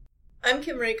I'm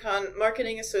Kim Raycon,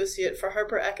 Marketing Associate for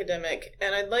Harper Academic,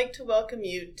 and I'd like to welcome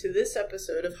you to this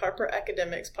episode of Harper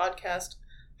Academic's podcast,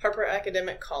 Harper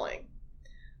Academic Calling.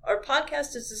 Our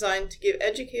podcast is designed to give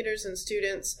educators and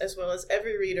students, as well as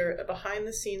every reader, a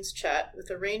behind-the-scenes chat with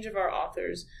a range of our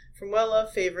authors, from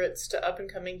well-loved favorites to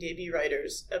up-and-coming debut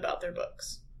writers, about their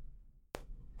books.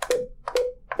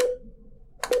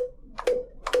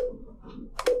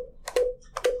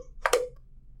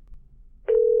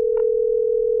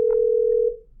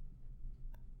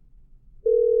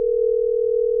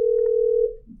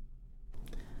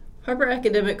 Harper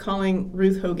Academic Calling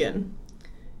Ruth Hogan.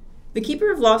 The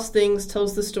Keeper of Lost Things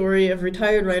tells the story of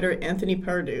retired writer Anthony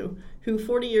Pardue, who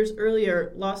 40 years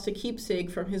earlier lost a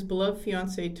keepsake from his beloved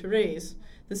fiancée Therese,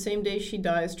 the same day she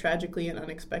dies tragically and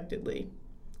unexpectedly.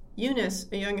 Eunice,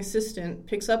 a young assistant,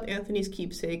 picks up Anthony's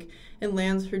keepsake and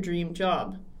lands her dream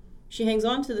job. She hangs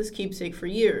on to this keepsake for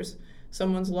years,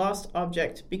 someone's lost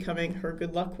object becoming her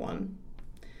good luck one.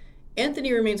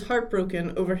 Anthony remains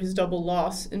heartbroken over his double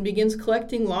loss and begins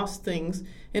collecting lost things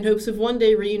in hopes of one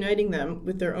day reuniting them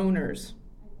with their owners.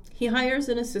 He hires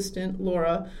an assistant,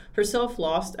 Laura, herself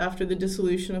lost after the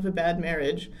dissolution of a bad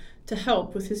marriage, to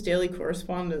help with his daily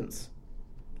correspondence.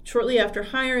 Shortly after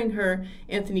hiring her,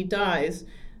 Anthony dies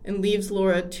and leaves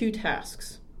Laura two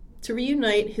tasks: to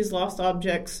reunite his lost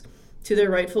objects to their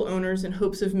rightful owners in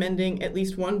hopes of mending at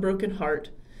least one broken heart,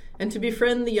 and to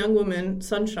befriend the young woman,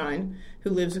 Sunshine, who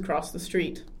lives across the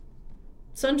street.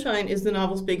 Sunshine is the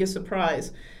novel's biggest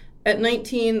surprise. At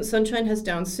 19, Sunshine has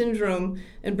Down syndrome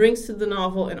and brings to the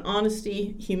novel an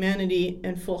honesty, humanity,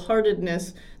 and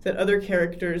full-heartedness that other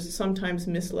characters sometimes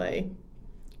mislay.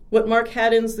 What Mark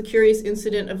Haddon's The Curious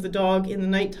Incident of the Dog in the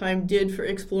Nighttime did for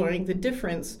exploring the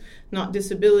difference, not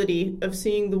disability, of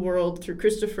seeing the world through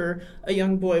Christopher, a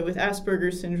young boy with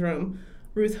Asperger's syndrome,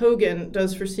 Ruth Hogan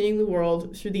does for seeing the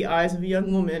world through the eyes of a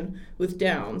young woman with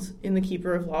Downs in The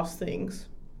Keeper of Lost Things.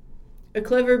 A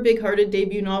clever, big-hearted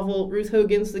debut novel, Ruth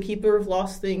Hogan's The Keeper of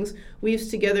Lost Things weaves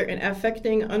together an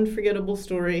affecting, unforgettable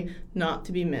story not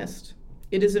to be missed.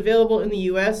 It is available in the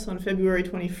U.S. on February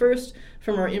 21st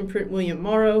from our imprint William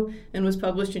Morrow and was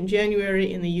published in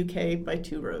January in the U.K. by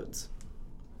Two Roads.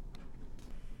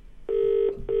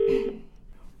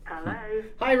 Hello.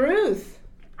 Hi, Ruth.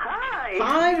 Hi.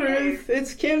 Hi, Ruth.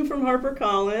 It's Kim from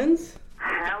HarperCollins.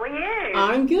 How are you?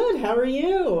 I'm good. How are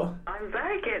you? I'm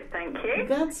very good, thank you.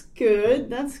 That's good.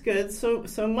 That's good.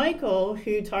 So Michael,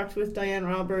 who talked with Diane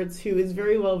Roberts, who is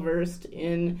very well versed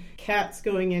in cats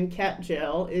going in cat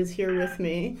jail, is here with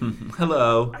me.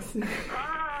 Hello.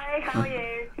 Hi. How are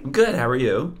you? I'm good. How are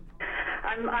you?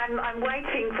 I'm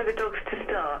waiting for the dogs to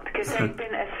start because they've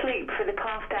been asleep for the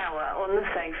past hour on the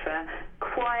sofa,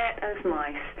 quiet as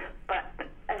mice. But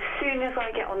as soon as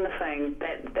I get on the phone,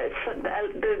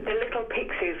 the little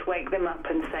pixies wake them up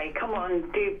and say, "Come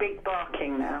on, do big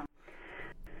barking now."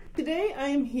 Today I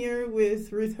am here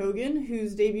with Ruth Hogan,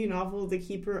 whose debut novel, The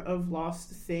Keeper of Lost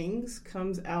Things,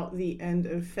 comes out the end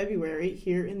of February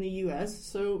here in the U.S.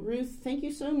 So, Ruth, thank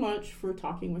you so much for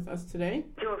talking with us today.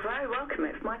 You're very welcome.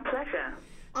 It's my pleasure.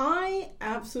 I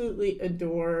absolutely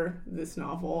adore this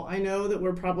novel. I know that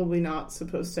we're probably not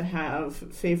supposed to have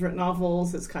favorite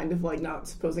novels. It's kind of like not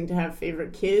supposing to have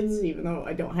favorite kids, even though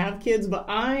I don't have kids, but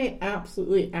I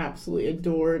absolutely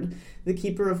adored The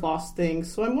Keeper of Lost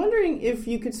Things. So I'm wondering if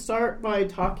you could start by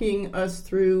talking us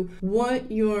through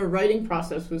what your writing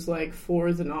process was like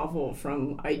for the novel,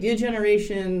 from idea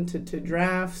generation to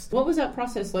drafts. What was that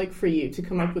process like for you to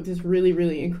come up with this really,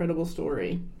 really incredible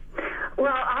story?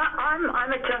 Well,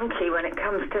 I'm a junkie when it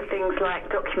comes to things like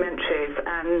documentaries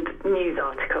and news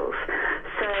articles.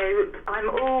 So I'm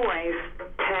always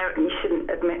you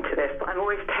shouldn't admit to this, but I'm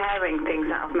always tearing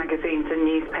things out of magazines and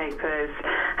newspapers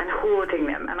and hoarding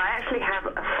them. And I actually have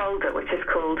a folder which is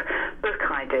called Book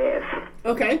Ideas.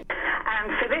 Okay.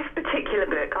 And for this particular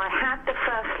book, I had the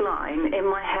first line in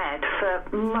my head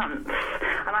for months.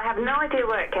 And I have no idea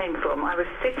where it came from. I was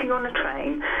sitting on a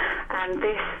train and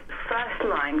this first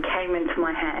line came into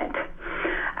my head.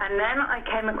 And then I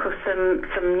came across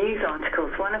some news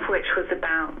articles, one of which was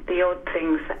about the odd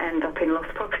things that end up in lost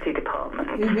property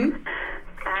departments. Mm-hmm.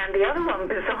 And the other one,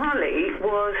 bizarrely,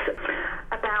 was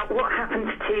about what happens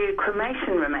to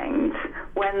cremation remains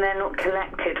when they're not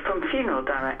collected from funeral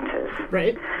directors.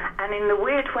 Right. And in the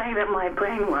weird way that my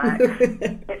brain works,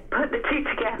 it put the two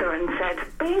together and said,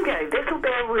 bingo, this will be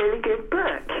a really good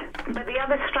book. But the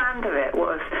other strand of it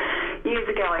was, years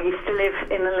ago I used to live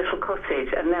in a little cottage,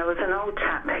 and there was an old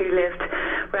chap who lived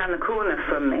round the corner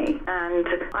from me. And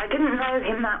I didn't know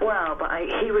him that well, but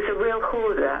he was a real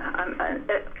hoarder,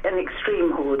 an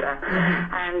extreme hoarder.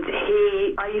 Mm-hmm. And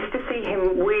I used to see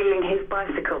him wheeling his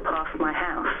bicycle past my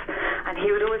house.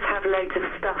 have loads of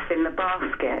stuff in the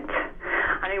basket.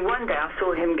 I mean, one day I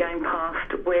saw him going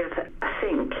past with a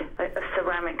sink, a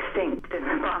ceramic sink in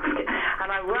the basket,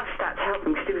 and I rushed out to help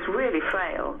him because he was really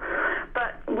frail.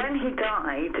 But when he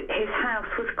died, his house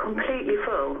was completely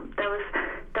full. There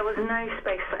was no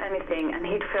space for anything, and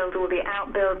he'd filled all the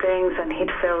outbuildings, and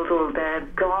he'd filled all the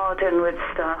garden with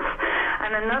stuff.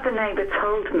 And another neighbour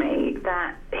told me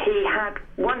that he had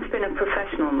once been a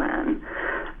professional man,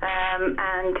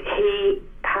 and he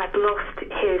had lost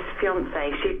his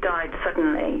fiancée. She died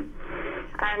suddenly.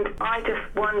 And I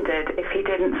just wondered if he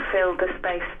didn't fill the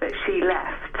space that she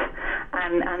left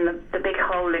and the big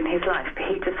hole in his life, but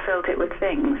he just filled it with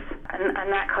things.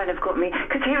 And that kind of got me,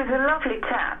 because he was a lovely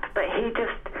chap, but he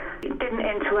just didn't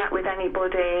interact with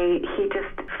anybody. He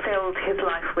just filled his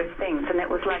life with things, and it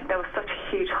was like there was such a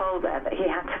huge hole there that he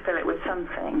had to fill it with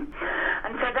something.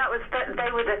 And so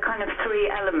they were the kind of three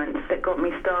elements that got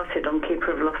me started on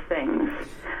Keeper of Lost Things.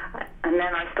 And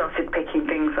then I started picking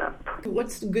things up.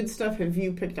 What's good stuff have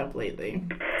you picked up lately?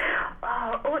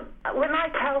 When I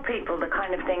tell people the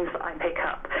kind of things that I pick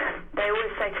up, they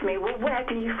always say to me, well, where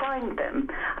do you find them?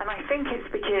 And I think it's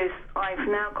because I've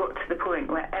now got to the point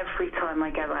where every time I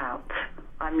go out,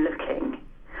 I'm looking.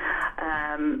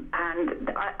 And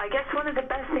I guess one of the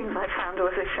best things I found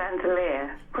was a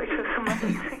chandelier, which was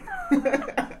amazing.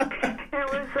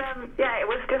 It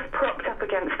was just propped up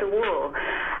against a wall,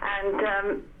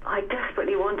 and I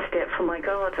desperately wanted it for my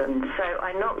garden. So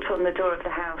I knocked on the door of the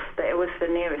house that it was the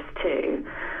nearest to,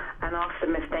 and asked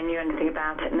them if they knew anything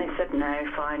about it, and they said, no,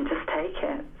 fine, just take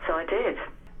it. So I did.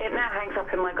 It now hangs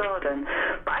up in my garden.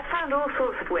 But I found all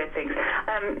sorts of weird things.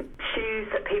 Shoes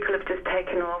that people have just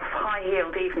taken off,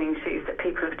 high-heeled evening shoes that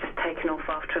people have just taken off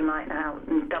after a night out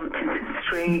and dumped in the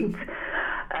street.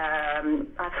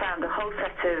 I found a whole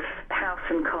set of house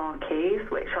and car keys,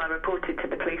 which I reported to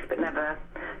the police, but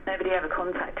nobody ever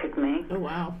contacted me. Oh,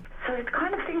 wow. So it's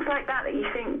kind of things like that you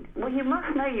think, well, you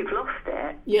must know you've lost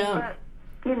it. Yeah. But,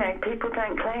 people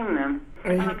don't claim them.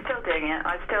 And I'm still doing it.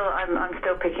 I'm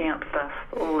still picking up stuff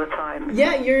all the time.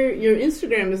 Yeah, your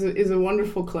Instagram is a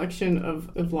wonderful collection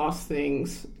of lost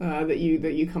things that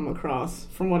you come across,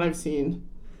 from what I've seen.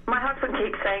 My husband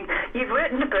keeps saying, you've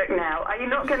written a book now, are you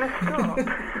not going to stop?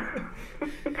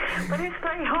 But it's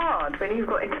very hard when you've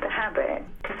got into the habit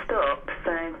to stop,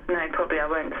 so no, probably I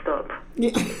won't stop.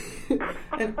 Yeah.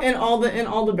 and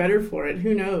all the better for it,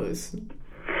 who knows?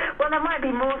 Well, there might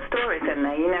be more stories in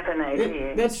there. You never know, do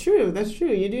you? That's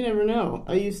true. You do never know.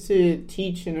 I used to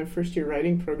teach in a first-year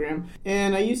writing program,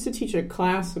 and I used to teach a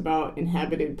class about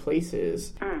inhabited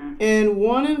places. And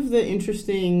one of the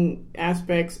interesting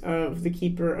aspects of The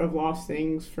Keeper of Lost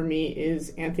Things for me is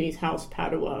Anthony's house,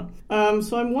 Padua.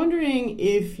 So I'm wondering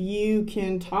if you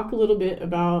can talk a little bit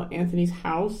about Anthony's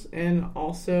house and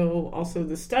also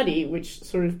the study, which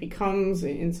sort of becomes,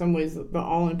 in some ways, the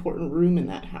all-important room in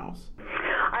that house.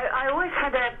 I always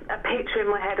had a picture in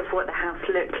my head of what the house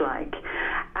looked like,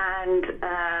 and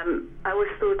I always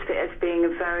thought of it as being a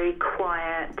very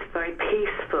quiet, very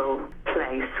peaceful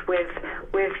place with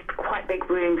quite big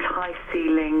rooms, high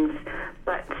ceilings,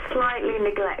 but slightly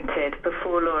neglected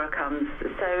before Laura comes.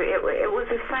 So it was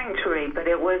a sanctuary, but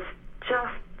it was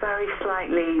just very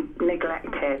slightly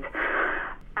neglected.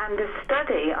 And the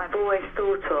study I've always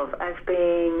thought of as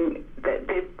being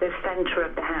the centre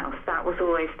of the house. That was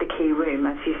always the key room,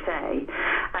 as you say.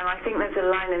 And I think there's a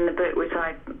line in the book which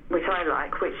I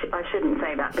like, which I shouldn't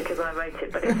say that because I wrote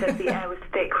it, but it says the air was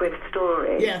thick with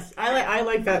stories. Yes, I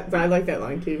like that. I like that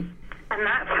line too. And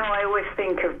that's how I always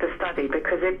think of the study,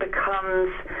 because it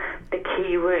becomes the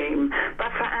key room.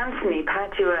 But for Anthony,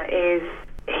 Padua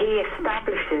he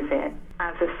establishes it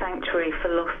as a sanctuary for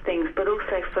lost things, but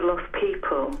also for lost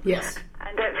people. Yes.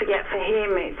 And don't forget, for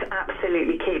him, it's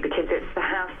absolutely key, because it's the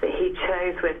house that he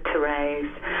chose with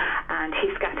Therese, and he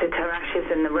scattered her ashes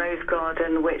in the rose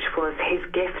garden, which was his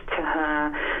gift to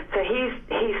her. So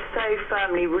he's so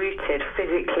firmly rooted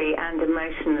physically and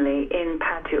emotionally in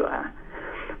Padua.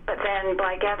 But then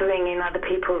by gathering in other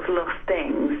people's lost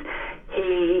things,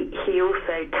 he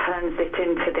also turns it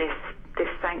into this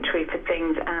sanctuary for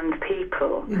things and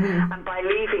people. Mm-hmm. And by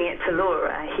leaving it to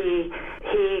Laura, he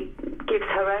gives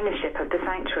her ownership of the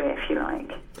sanctuary, if you like,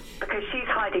 because she's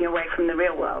hiding away from the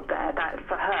real world there. That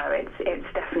for her,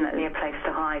 it's definitely a place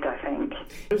to hide, I think.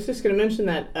 I was just going to mention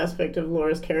that aspect of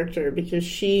Laura's character, because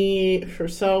she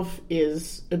herself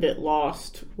is a bit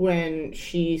lost when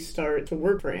she starts to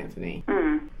work for Anthony.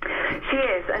 She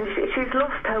is, and she's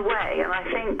lost her way, and I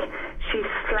think she's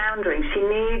floundering. She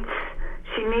needs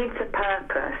a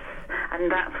purpose,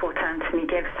 and that's what Anthony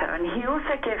gives her. And he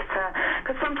also gives her,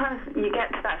 because sometimes you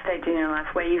get to that stage in your life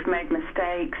where you've made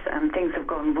mistakes and things have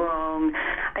gone wrong,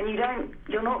 and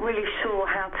you're not really sure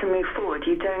how to move forward.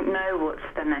 You don't know what's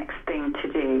the next thing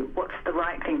to do, what's the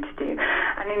right thing to do.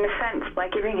 And in a sense, by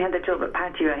giving her the job at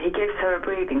Padua, he gives her a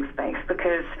breathing space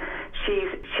because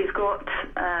she's got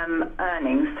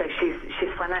earnings, so she's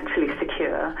financially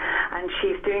secure, and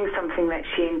she's doing something that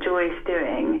she enjoys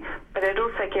doing. But it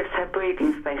also gives her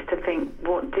breathing space to think,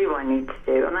 what do I need to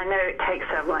do? And I know it takes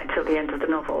her right till the end of the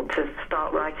novel to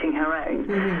start writing her own,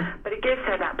 but it gives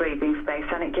her that breathing space,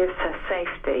 and it gives her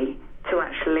safety to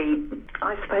actually,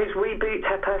 I suppose, reboot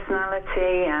her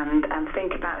personality and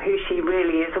think about who she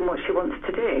really is and what she wants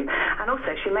to do. And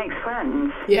also, she makes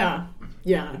friends.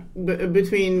 Yeah,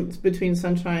 between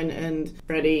Sunshine and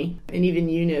Freddie, and even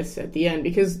Eunice at the end,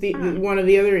 because one of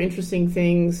the other interesting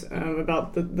things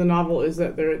about the novel is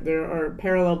that there are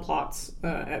parallel plots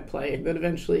at play that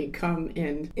eventually come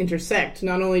and intersect.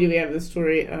 Not only do we have the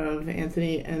story of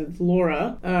Anthony and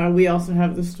Laura, we also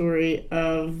have the story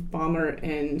of Bomber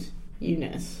and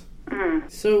Eunice.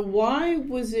 So why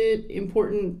was it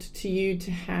important to you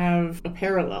to have a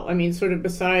parallel? I mean, sort of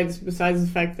besides the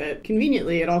fact that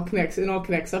conveniently it all connects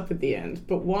up at the end.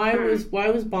 But why was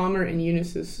Bomber and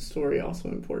Eunice's story also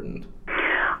important?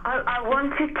 I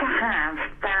wanted to have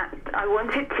that. I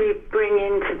wanted to bring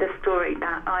into the story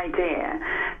that idea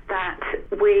that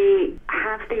we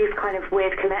have these kind of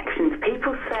weird connections.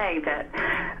 People say that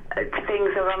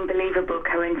things are unbelievable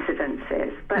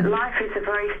coincidences, but life is a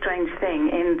very strange thing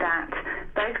in that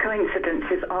those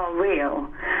coincidences are real.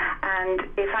 And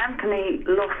if Anthony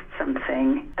lost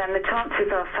something, then the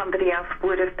chances are somebody else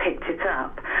would have picked it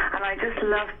up. And I just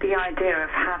loved the idea of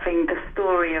having the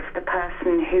story of the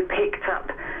person who picked up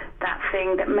that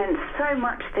thing that meant so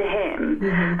much to him.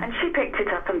 And she picked it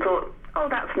up and thought, oh,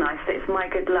 that's nice, it's my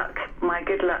good luck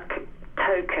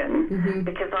token,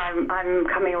 because I'm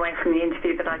coming away from the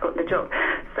interview that I got the job.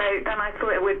 So then I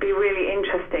thought it would be really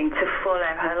interesting to follow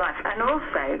her life. And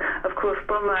also, of course,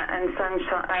 Bomber and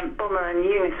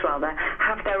Eunice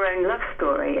have their own love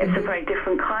story. It's a very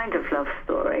different kind of love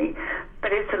story,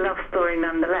 but it's a love story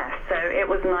nonetheless. So it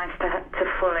was nice to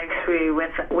follow through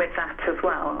with that as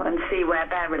well and see where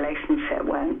their relationship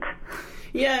went.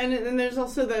 Yeah, and there's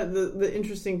also the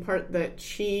interesting part that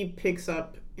she picks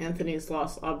up Anthony's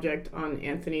lost object on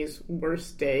Anthony's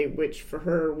worst day, which for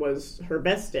her was her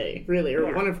best day, really,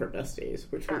 or one of her best days.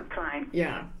 Which that's right.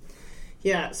 Yeah.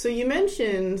 So you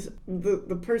mentioned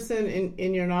the person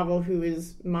in your novel who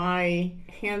is my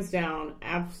hands down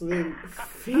absolute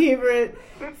favorite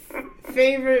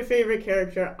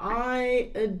character.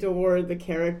 I adore the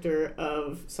character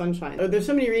of Sunshine. There's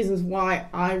so many reasons why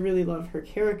I really love her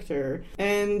character,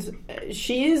 and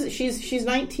she's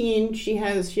 19. She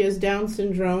has Down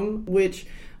syndrome, which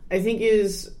I think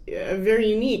is a very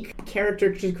unique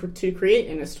character to create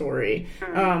in a story.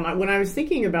 When I was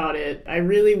thinking about it, I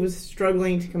really was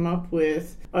struggling to come up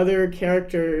with other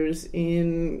characters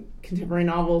in contemporary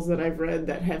novels that I've read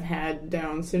that have had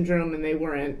Down syndrome and they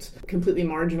weren't completely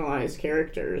marginalized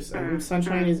characters.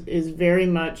 Sunshine is very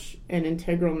much an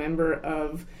integral member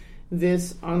of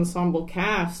this ensemble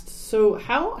cast. So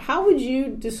how would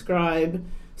you describe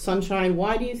Sunshine?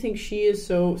 Why do you think she is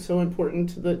so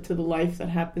important to the life that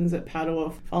happens at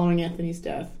Padua following Anthony's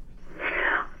death?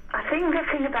 I think the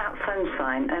thing about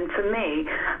Sunshine, and for me,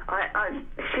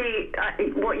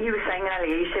 what you were saying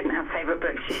earlier, you shouldn't have favourite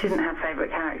books, you shouldn't have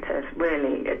favourite characters,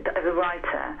 really, as a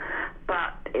writer,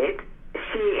 but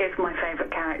she is my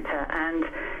favourite character, and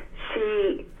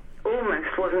she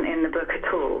almost wasn't in the book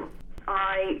at all.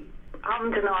 I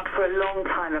and ahed for a long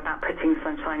time about putting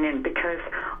Sunshine in because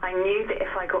I knew that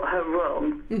if I got her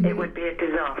wrong, it would be a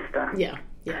disaster. Yeah.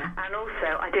 And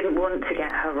also, I didn't want to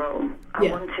get her wrong. I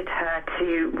wanted her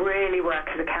to really work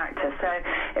as a character. So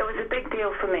it was a big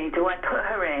deal for me. Do I put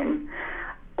her in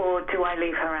or do I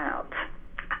leave her out?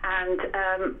 And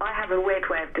I have a weird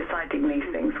way of deciding these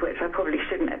things, which I probably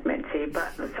shouldn't admit to,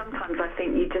 but sometimes I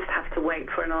think you just have to wait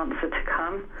for an answer to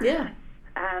come. Yeah.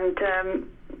 And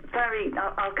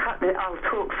I'll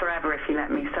talk forever if you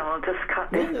let me, so I'll just cut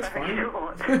this very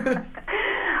short.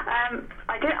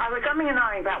 I was umming and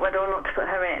ahhing about whether or not to put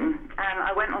her in, and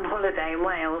I went on holiday in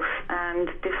Wales and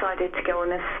decided to go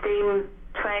on a steam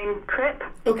train trip.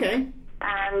 Okay.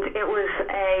 And it was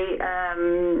a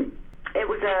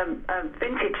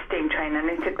vintage steam train, and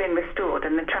it had been restored,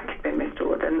 and the track had been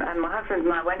restored, and my husband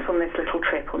and I went on this little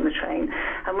trip on the train,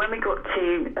 and when we got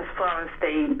to as far as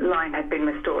the line had been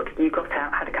restored, you got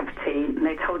out, had a cup of tea, and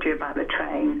they told you about the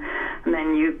train, and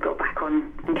then you got back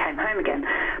on and came home again.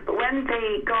 But when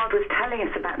the guard was telling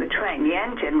us about the train, the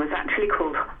engine was actually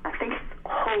called, I think,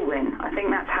 Holwyn. I think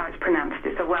that's how it's pronounced.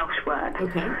 It's a Welsh word.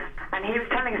 Okay. And And he was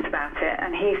telling us about it,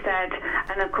 and he said,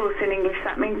 and of course in English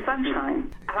that means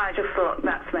sunshine. And I just thought,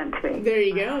 that's meant to be. There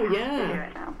you go, yeah.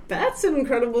 That's an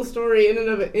incredible story in and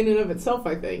of itself,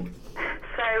 I think.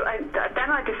 So then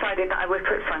I decided that I would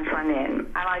put sunshine in,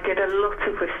 and I did a lot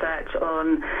of research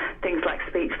on things like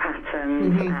speech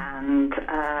patterns, and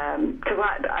because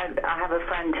I have a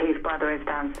friend whose brother is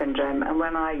Down syndrome, and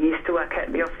when I used to work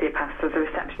at the osteopath as a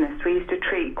receptionist, we used to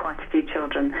treat quite a few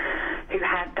children who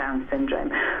had Down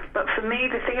syndrome. But for me,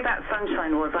 the thing about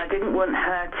sunshine was I didn't want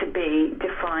her to be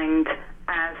defined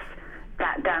as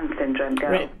that Down syndrome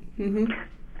girl. Right. Mm-hmm.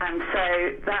 And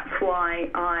so that's why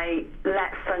I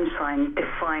let Sunshine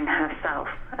define herself.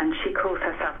 And she calls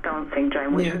herself Down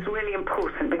syndrome, which was really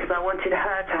important because I wanted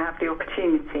her to have the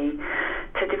opportunity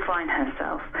to define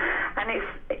herself. And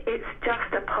it's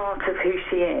just a part of who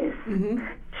she is. Mm-hmm.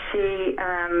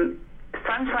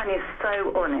 Sunshine is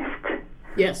so honest.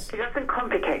 Yes. She doesn't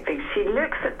complicate things. She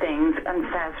looks at things and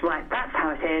says, right, that's how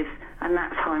it is, and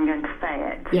that's how I'm going to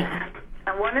say it. Yeah.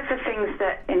 And one of the things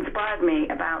that inspired me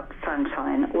about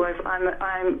Sunshine was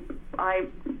I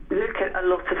look at a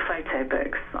lot of photo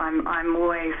books. I'm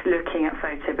always looking at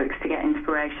photo books to get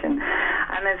inspiration.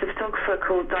 And there's a photographer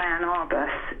called Diane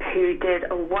Arbus who did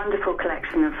a wonderful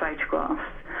collection of photographs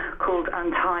called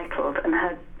Untitled, and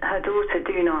her daughter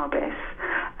Dune Arbus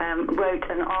wrote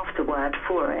an afterword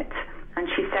for it. And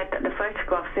she said that the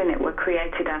photographs in it were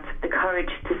created out of the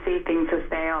courage to see things as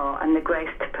they are and the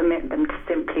grace to permit them to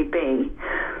simply be.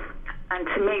 And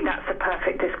to me, that's a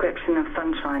perfect description of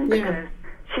Sunshine, because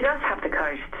she does have the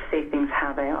courage to see things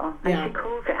how they are, and she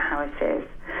calls it how it is.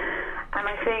 And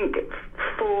I think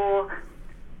for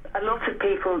a lot of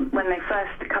people, when they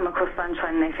first come across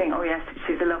Sunshine, they think, oh yes,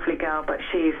 she's a lovely girl, but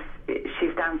she's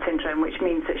Down syndrome, which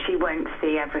means that she won't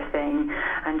see everything,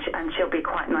 and she'll be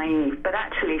quite naive. But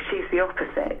actually, she's the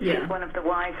opposite. Yeah. She's one of the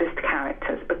wisest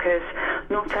characters, because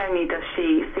not only does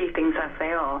she see things as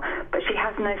they are, but she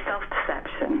has no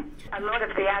self-deception. A lot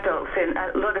of the adults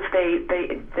a lot of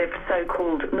the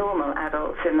so-called normal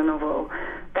adults in the novel,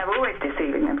 they're always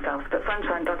deceiving themselves. But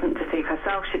Sunshine doesn't deceive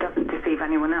herself. She doesn't deceive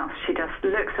anyone else. She just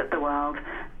looks at the world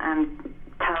and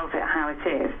tells it how it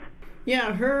is.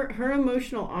 Yeah, her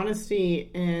emotional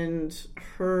honesty and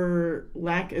her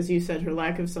lack, as you said, her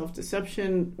lack of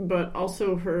self-deception, but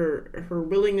also her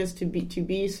willingness to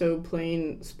be so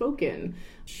plain spoken.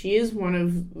 She is one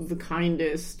of the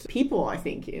kindest people, I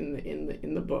think,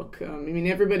 in the book. I mean,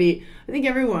 I think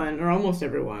everyone, or almost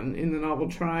everyone, in the novel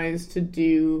tries to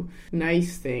do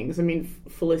nice things. I mean,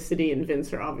 Felicity and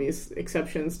Vince are obvious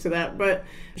exceptions to that, but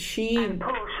and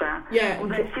Portia,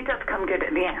 although she does come good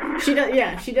at the end. She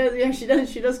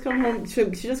does come home.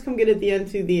 She does come good at the end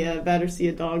to the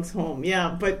Battersea Dog's home.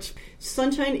 Yeah, but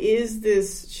Sunshine is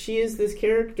this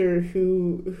character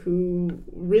who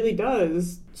really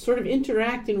does sort of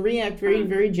interact and react very,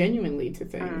 very genuinely to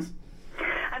things.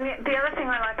 And the other thing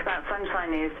I like about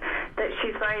Sunshine is that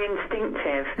she's very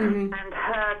instinctive, and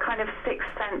her kind of sixth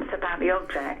sense about the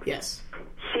object. Yes.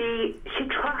 She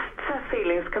trusts her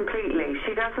feelings completely.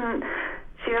 She doesn't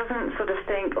sort of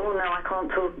think, oh no, I can't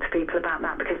talk to people about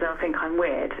that because they'll think I'm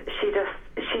weird. She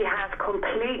has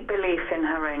complete belief in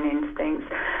her own instincts,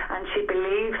 and she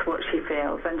believes what she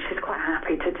feels, and she's quite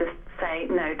happy to just say,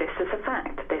 no, this is a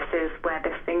fact, this is where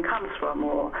this thing comes from,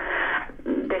 or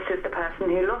this is the person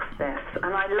who lost this.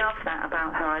 And I love that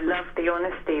about her. I love the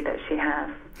honesty that she has.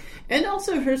 And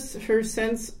also her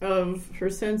sense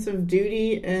of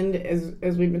duty, and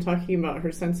as we've been talking about,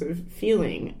 her sense of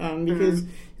feeling, because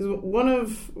one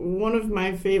of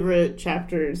my favorite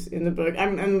chapters in the book.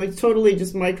 I'm like totally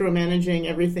just micromanaging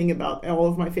everything about all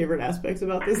of my favorite aspects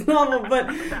about this novel,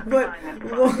 but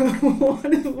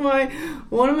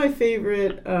one of my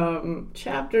favorite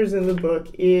chapters in the book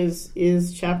is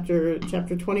chapter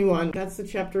 21. That's the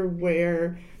chapter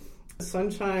where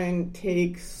Sunshine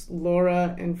takes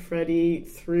Laura and Freddie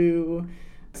through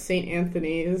St.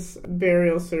 Anthony's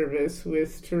burial service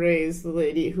with Therese, the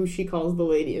lady who she calls the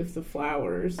Lady of the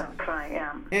Flowers. That's right,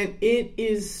 yeah. And it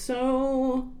is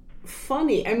so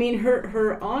funny. I mean,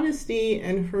 her honesty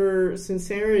and her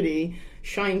sincerity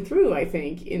shine through, I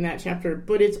think, in that chapter,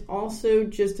 but it's also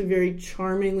just a very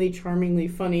charmingly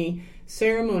funny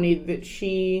ceremony that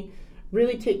she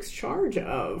really takes charge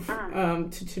of,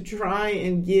 to try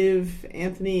and give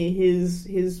Anthony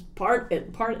his part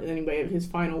anyway of his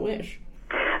final wish.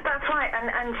 That's right,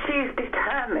 and she's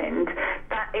determined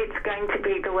that it's going to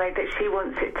be the way that she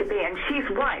wants it to be, and she's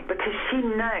right, because she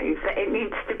knows that it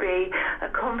needs to be a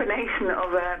combination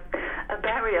of a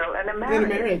burial and a marriage. And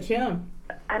a marriage, yeah.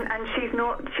 And she's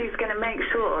going to make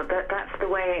sure that that's the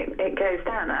way it goes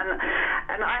down.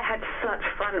 And I had such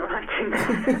fun writing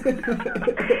this.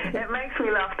 It makes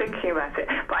me laugh thinking about it.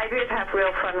 But I did have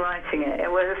real fun writing it. It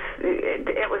was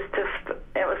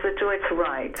a joy to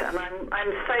write. And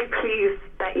I'm so pleased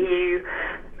that you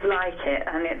like it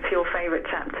and it's your favourite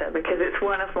chapter, because it's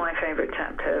one of my favourite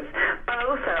chapters. But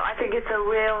also, I think it's a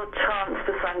real chance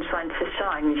for sunshine to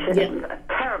shine. You shouldn't, a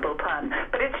terrible pun,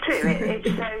 but it's true. It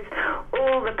shows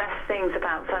all the best things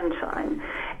about Sunshine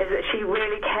is that she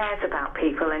really cares about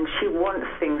people and she wants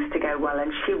things to go well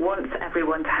and she wants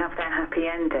everyone to have their happy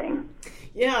ending.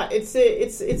 Yeah, it's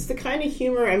the kind of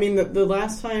humor. I mean, the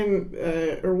last time,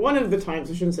 or one of the times,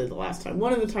 I shouldn't say the last time,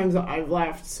 one of the times that I've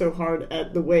laughed so hard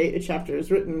at the way a chapter is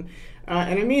written,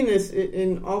 and I mean this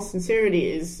in all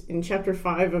sincerity, is in chapter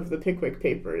 5 of the Pickwick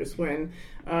Papers, when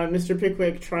Mr.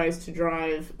 Pickwick tries to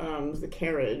drive the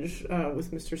carriage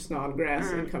with Mr.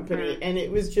 Snodgrass and company, and it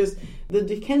was just the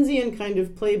Dickensian kind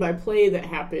of play-by-play that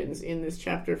happens in this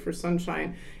chapter for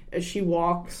Sunshine, as she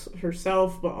walks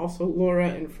herself, but also Laura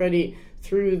and Freddie,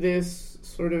 through this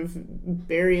sort of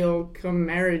burial come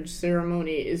marriage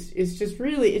ceremony is just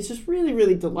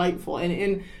really delightful.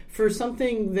 And for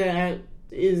something that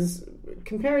is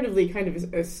comparatively kind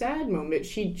of a sad moment,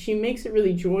 she makes it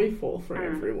really joyful for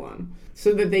everyone,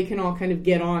 so that they can all kind of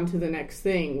get on to the next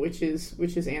thing, which is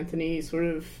Anthony's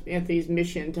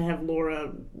mission to have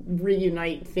Laura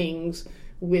reunite things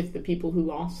with the people who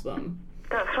lost them.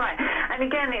 That's right. And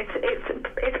again,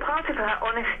 it's part of her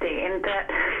honesty in that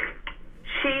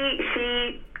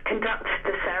she conducts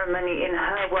the ceremony in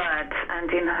her words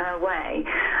and in her way,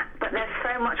 but there's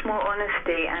so much more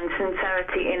honesty and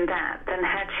sincerity in that than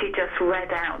had she just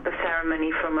read out the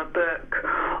ceremony from a book,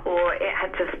 or it had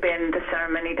just been the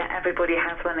ceremony that everybody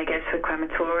has when they go to a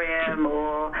crematorium,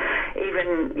 or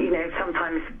even,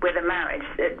 sometimes with a marriage,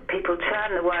 people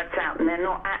churn the words out and they're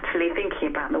not actually thinking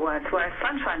about the words, whereas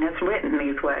Sunshine has written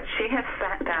these words. She has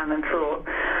sat down and thought,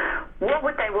 what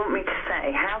would they want me to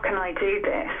say? How can I do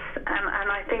this? And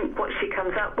I think what she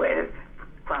comes up with,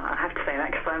 well, I have to say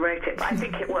that because I wrote it, but I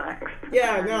think it works.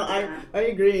 I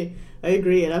agree.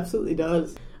 It absolutely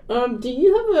does. Do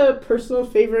you have a personal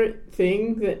favorite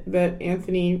thing that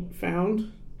Anthony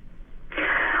found?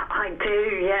 I do,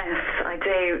 yes, I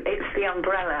do. It's the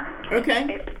umbrella.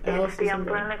 Okay. It's the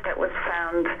umbrella that was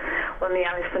found on the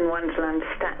Alice in Wonderland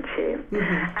statue.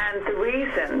 And the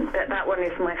reason that one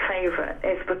is my favourite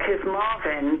is because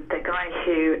Marvin, the guy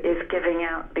who is giving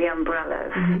out the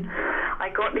umbrellas, I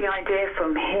got the idea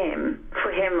from him,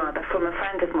 from a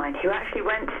friend of mine who actually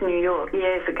went to New York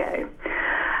years ago.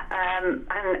 And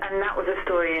that was a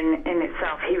story in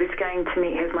itself. He was going to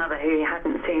meet his mother, who he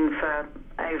hadn't seen for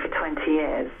over 20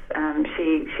 years.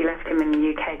 She left him in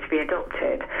the UK to be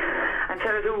adopted. And so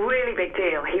it was a really big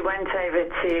deal. He went over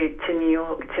to New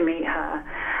York to meet her.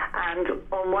 And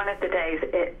on one of the days,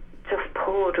 it just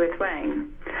poured with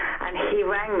rain. And he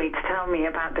rang me to tell me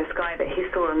about this guy that he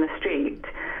saw on the street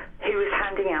who was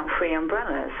handing out free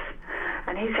umbrellas.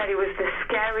 And he said he was the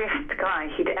scariest guy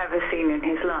he'd ever seen in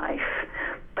his life.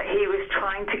 But he was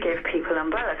trying to give people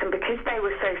umbrellas. And because they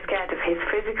were so scared of his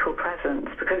physical presence,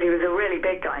 because he was a really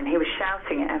big guy and he was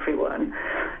shouting at everyone,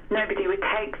 nobody would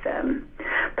take them.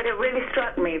 But it really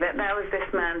struck me that there was this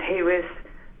man who was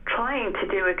trying to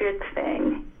do a good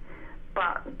thing,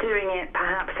 but doing it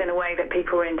perhaps in a way that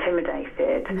people were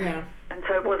intimidated. Yeah. And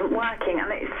so it wasn't working.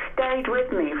 And it stayed with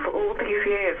me for all these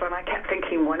years, and I kept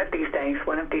thinking, one of these days,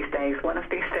 I'm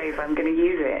going to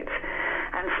use it.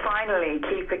 And finally,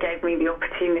 Keeper gave me the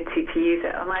opportunity to use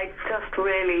it. And I just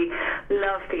really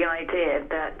love the idea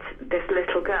that this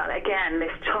little girl, again,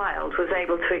 this child, was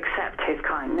able to accept his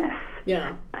kindness.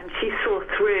 Yeah. And she saw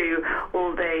through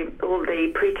all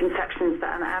the preconceptions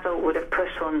that an adult would have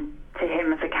pushed on to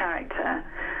him as a character.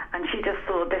 And she just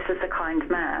thought, this is a kind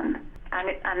man.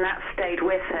 And that stayed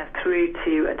with her through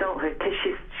to adulthood, because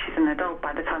she's an adult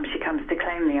by the time she comes to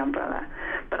claim the umbrella.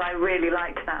 But I really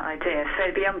liked that idea.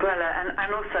 So the umbrella,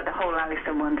 and also the whole Alice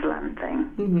in Wonderland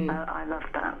thing. I love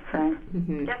that. So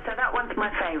so that one's my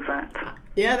favourite.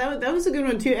 Yeah, that was a good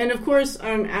one too. And of course,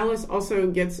 Alice also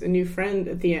gets a new friend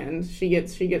at the end. She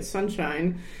gets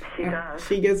Sunshine. She does.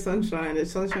 She gets Sunshine, and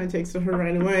Sunshine takes to her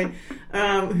right away.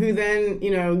 Who then,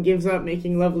 gives up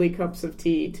making lovely cups of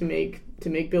tea to make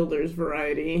Builder's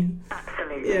variety.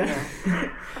 Absolutely. Yeah.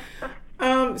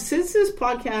 Since this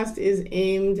podcast is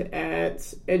aimed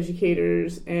at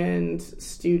educators and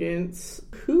students,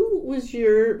 who was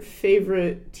your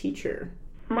favorite teacher?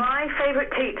 My favourite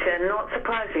teacher, not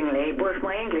surprisingly, was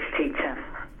my English teacher.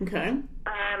 Okay.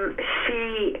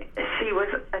 She was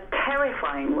a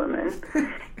terrifying woman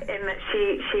in that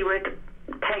she would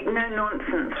take no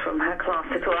nonsense from her class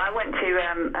at all. I went to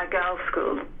a girls'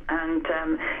 school, and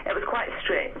it was quite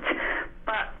strict,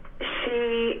 but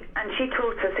she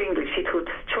taught us English. She taught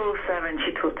us Chaucer, and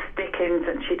she taught us Dickens,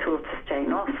 and she taught us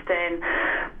Jane Austen,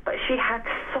 but she had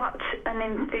such an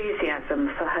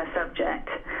enthusiasm for her subject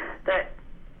that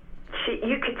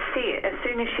you could see it as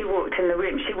soon as she walked in the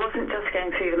room. She wasn't just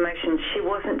going through the motions. She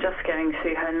wasn't just going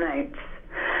through her notes.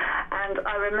 And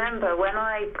I remember when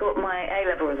I got my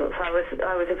A-level results, I was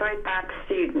a very bad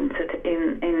student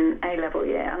in A-level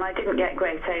year, and I didn't get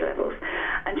great A-levels.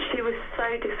 And she was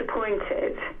so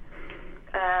disappointed.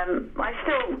 I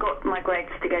still got my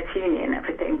grades to go to uni and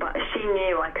everything, but she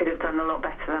knew I could have done a lot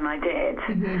better than I did.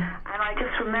 Mm-hmm. And I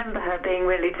just remember her being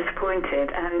really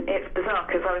disappointed. And it's bizarre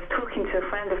because I was talking to a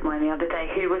friend of mine the other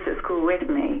day who was at school with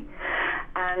me,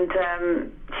 and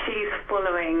she's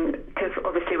following, because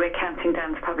obviously we're counting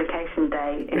down to publication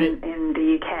day in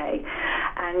the UK,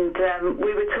 and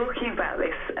we were talking about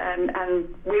this, and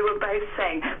we were both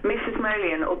saying Mrs.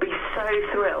 Molian will be so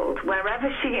thrilled wherever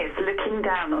she is looking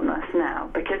down on us now,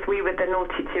 because we were the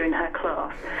naughty two in her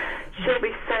class. She'll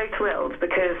be so thrilled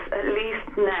because at least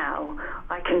now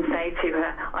I can say to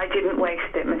her, I didn't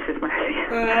waste it, Mrs.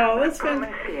 Molian. Oh, that's I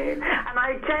promise you. And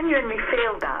I genuinely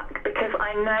feel that because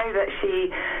I know that she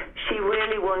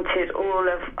really wanted all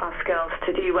of us girls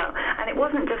to do well. And it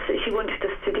wasn't just that she wanted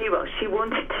us to do well, she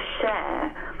wanted to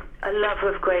share a love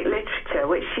of great literature,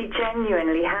 which she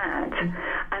genuinely had,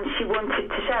 and she wanted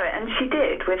to show it, and she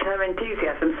did with her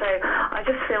enthusiasm. So I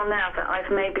just feel now that I've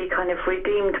maybe kind of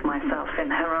redeemed myself in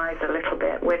her eyes a little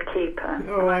bit with Keeper.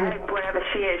 Oh, I hope wherever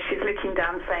she is, she's looking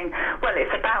down saying, well,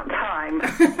 it's about time.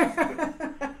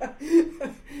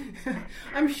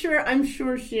 I'm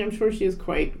sure she is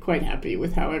quite happy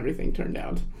with how everything turned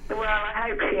out. Well, I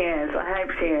hope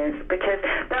she is, because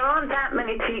there aren't that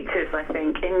many teachers, I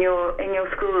think, in your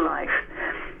school life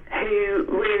who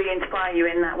really inspire you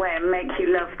in that way and make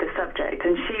you love the subject.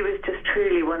 And she was just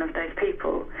truly one of those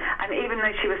people. And even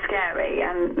though she was scary,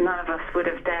 and none of us would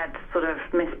have dared sort of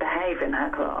misbehave in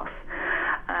her class,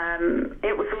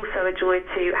 it was also a joy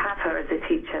to have her as a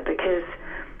teacher, because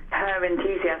her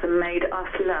enthusiasm made us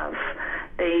love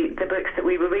the books that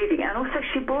we were reading. And also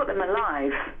she brought them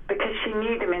alive because she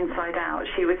knew them inside out.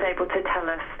 She was able to tell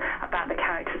us about the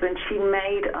characters, and she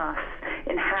made us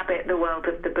inhabit the world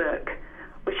of the book,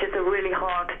 which is a really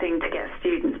hard thing to get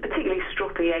students, particularly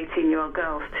stroppy 18-year-old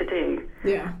girls, to do.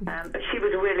 Yeah. But she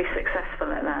was really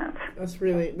successful at that. That's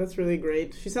really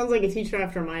great. She sounds like a teacher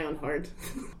after my own heart.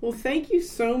 Well, thank you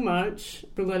so much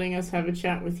for letting us have a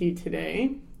chat with you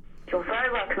today. You're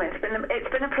very welcome. It's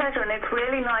been a pleasure, and it's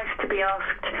really nice to be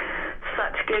asked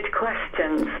such good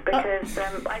questions, because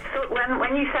I thought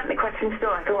when you sent the questions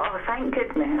through, I thought, oh, thank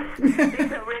goodness.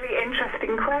 These are really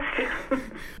interesting questions.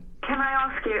 Can I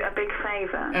ask you a big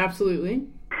favour? Absolutely.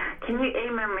 Can you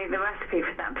email me the recipe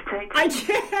for that potato?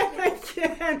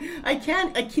 I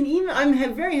can email.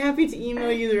 I'm very happy to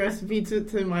email you the recipe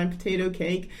to my potato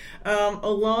cake,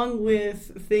 along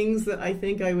with things that I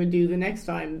think I would do the next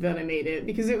time that I made it,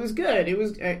 because it was good. It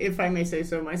was, if I may say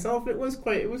so myself, it was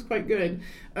quite good.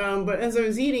 But as I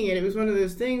was eating it, it was one of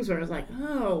those things where I was like,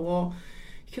 oh well,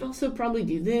 you could also probably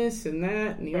do this and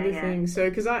that and the other thing. So,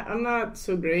 because I'm not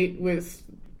so great with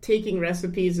taking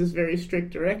recipes as very strict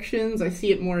directions. I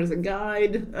see it more as a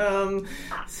guide.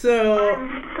 So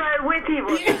I'm so with you.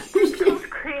 It's called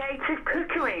creative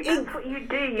cookery. That's what you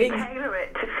do. You tailor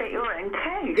it to fit your own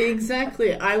taste.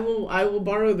 Exactly. I will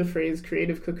borrow the phrase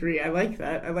creative cookery. I like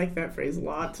that. I like that phrase a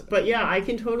lot. But yeah, I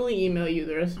can totally email you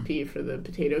the recipe for the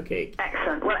potato cake.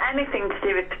 Excellent. Well, anything to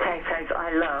do with potatoes,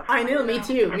 I love. I know. Me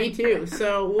too.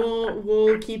 So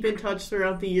we'll keep in touch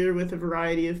throughout the year with a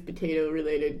variety of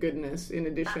potato-related goodness in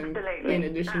addition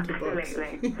to books.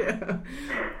 Yeah.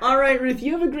 All right, Ruth,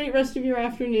 you have a great rest of your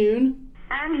afternoon.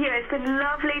 And you, it's been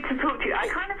lovely to talk to you. I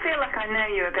kind of feel like I know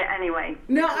you a bit anyway.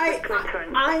 No, I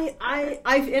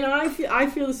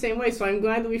feel the same way. So I'm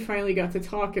glad that we finally got to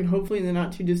talk, and hopefully in the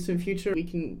not too distant future we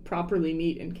can properly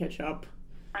meet and catch up.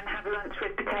 And have lunch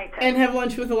with potatoes. And have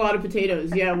lunch with a lot of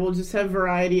potatoes. Yeah, we'll just have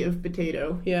variety of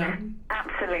potato. Yeah.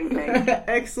 Absolutely.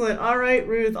 Excellent. All right,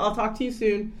 Ruth, I'll talk to you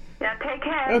soon. Yeah, take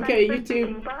care. Okay, you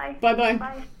too. Bye. Bye-bye.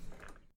 Bye.